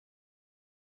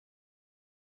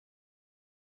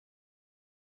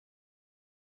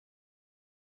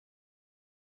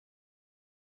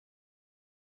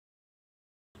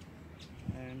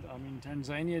I'm in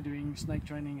Tanzania doing snake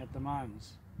training at the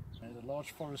mines. I had a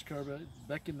large forest cobra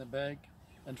back in the bag.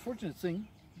 Unfortunate thing,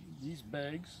 these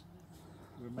bags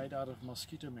were made out of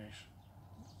mosquito mesh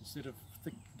instead of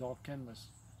thick dark canvas.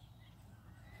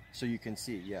 So you can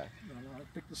see, yeah. And I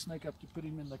picked the snake up to put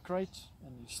him in the crate,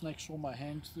 and the snake saw my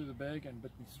hand through the bag and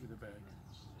bit me through the bag.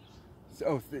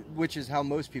 So, which is how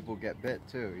most people get bit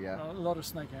too, yeah. A lot of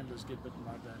snake handlers get bitten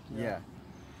like that. Yeah.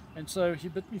 And so he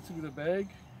bit me through the bag.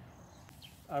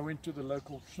 I went to the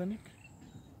local clinic.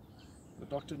 The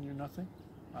doctor knew nothing.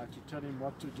 I had to tell him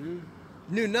what to do.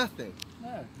 Knew nothing?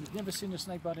 No, he'd never seen a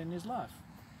snake bite in his life.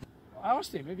 I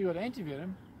asked him if he got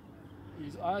anti-venom.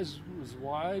 His eyes was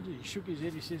wide, he shook his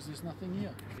head, he says there's nothing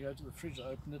here. I go to the fridge, I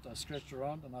open it, I scratch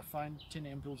around and I find 10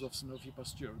 ampules of Sanofi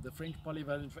Pasteur, the French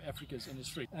polyvalent for Africa's in his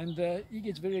fridge. And he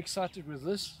gets very excited with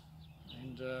this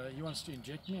and he wants to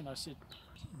inject me, and I said,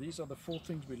 these are the 4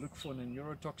 things we look for in a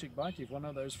neurotoxic bite. If one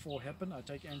of those 4 happen, I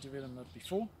take antivenom not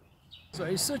before. So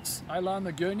he sits, I lie on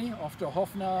the gurney, after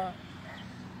half an hour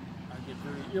I get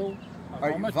very ill,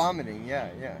 I vomit. Are you vomiting? Yeah,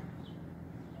 yeah.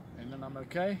 And then I'm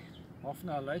okay. Half an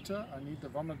hour later, I need the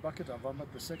vomit bucket, I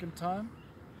vomit the second time,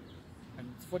 and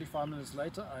 45 minutes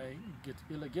later I get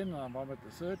ill again and I vomit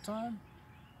the 3rd time,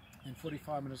 and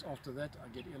 45 minutes after that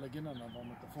I get ill again and I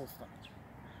vomit the 4th time.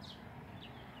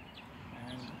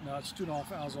 And now it's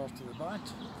 2.5 hours after the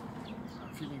bite,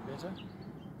 I'm feeling better,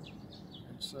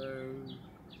 and so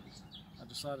I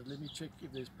decided, let me check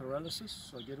if there's paralysis.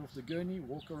 So I get off the gurney,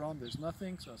 walk around, there's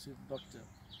nothing, so I said, doctor,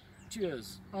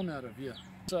 cheers, I'm out of here.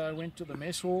 So I went to the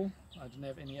mess hall, I didn't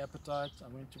have any appetite,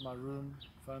 I went to my room,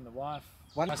 phoned the wife.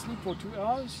 I sleep for 2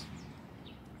 hours,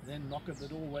 then knock at the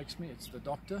door, wakes me, it's the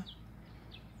doctor,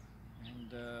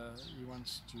 and he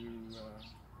wants to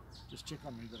just check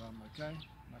on me that I'm okay.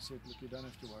 And I said, look, you don't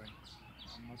have to worry,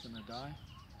 I'm not going to die.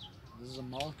 This is a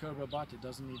mild cobra bite, it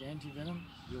doesn't need anti-venom,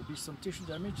 there will be some tissue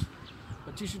damage,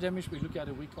 but tissue damage we look at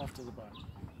a week after the bite.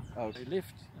 Oh. They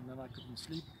left, and then I couldn't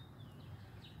sleep.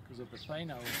 Because of the pain,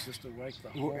 I was just awake the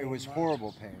whole night. It was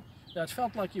horrible pain. Yeah, it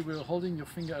felt like you were holding your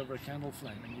finger over a candle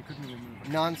flame and you couldn't remove it.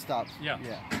 Non-stop. Yeah.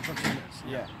 Continuous.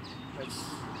 Yeah. That's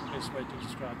the best way to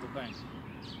describe the pain.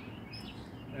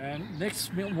 And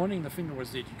next morning the finger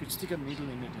was dead. You could stick a needle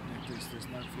in it and there's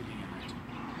no feeling in it.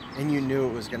 And you knew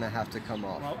it was going to have to come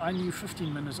off. Well, I knew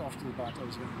 15 minutes after the bite I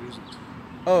was going to lose it.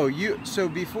 Oh, so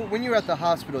before, when you were at the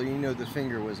hospital, you know the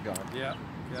finger was gone. Yeah,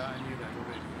 I knew that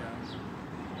already.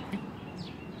 Yeah.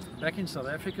 Back in South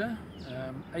Africa,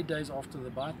 8 days after the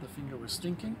bite, the finger was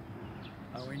stinking.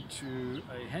 I went to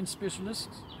a hand specialist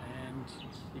and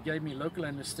he gave me local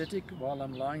anesthetic while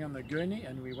I'm lying on the gurney,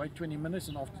 and we wait 20 minutes,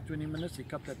 and after 20 minutes he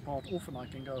cut that part off and I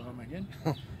can go home again.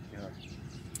 Yeah.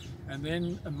 And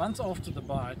then a month after the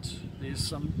bite, there's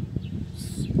some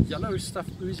yellow stuff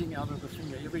oozing out of the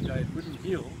finger every day. It wouldn't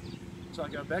heal. So I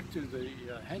go back to the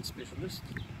hand specialist,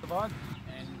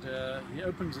 and he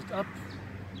opens it up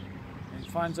and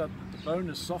finds out that the bone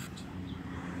is soft.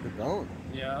 The bone?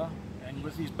 Yeah, and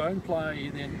with his bone plier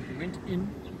he went in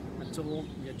until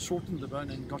he had shortened the bone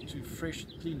and got to fresh,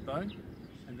 clean bone,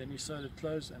 and then he sewed it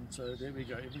closed, and so there we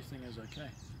go, everything is okay.